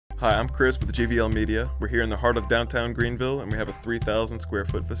Hi, I'm Chris with GVLmedia. We're here in the heart of downtown Greenville, and we have a 3,000 square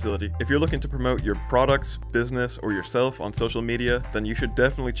foot facility. If you're looking to promote your products, business, or yourself on social media, then you should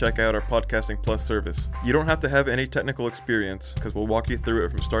definitely check out our Podcasting Plus service. You don't have to have any technical experience, because we'll walk you through it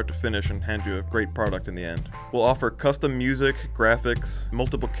from start to finish and hand you a great product in the end. We'll offer custom music, graphics,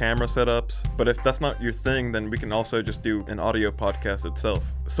 multiple camera setups, but if that's not your thing, then we can also just do an audio podcast itself.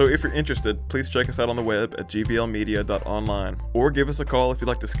 So if you're interested, please check us out on the web at gvlmedia.online, or give us a call if you'd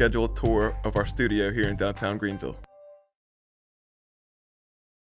like to schedule a tour of our studio here in downtown Greenville.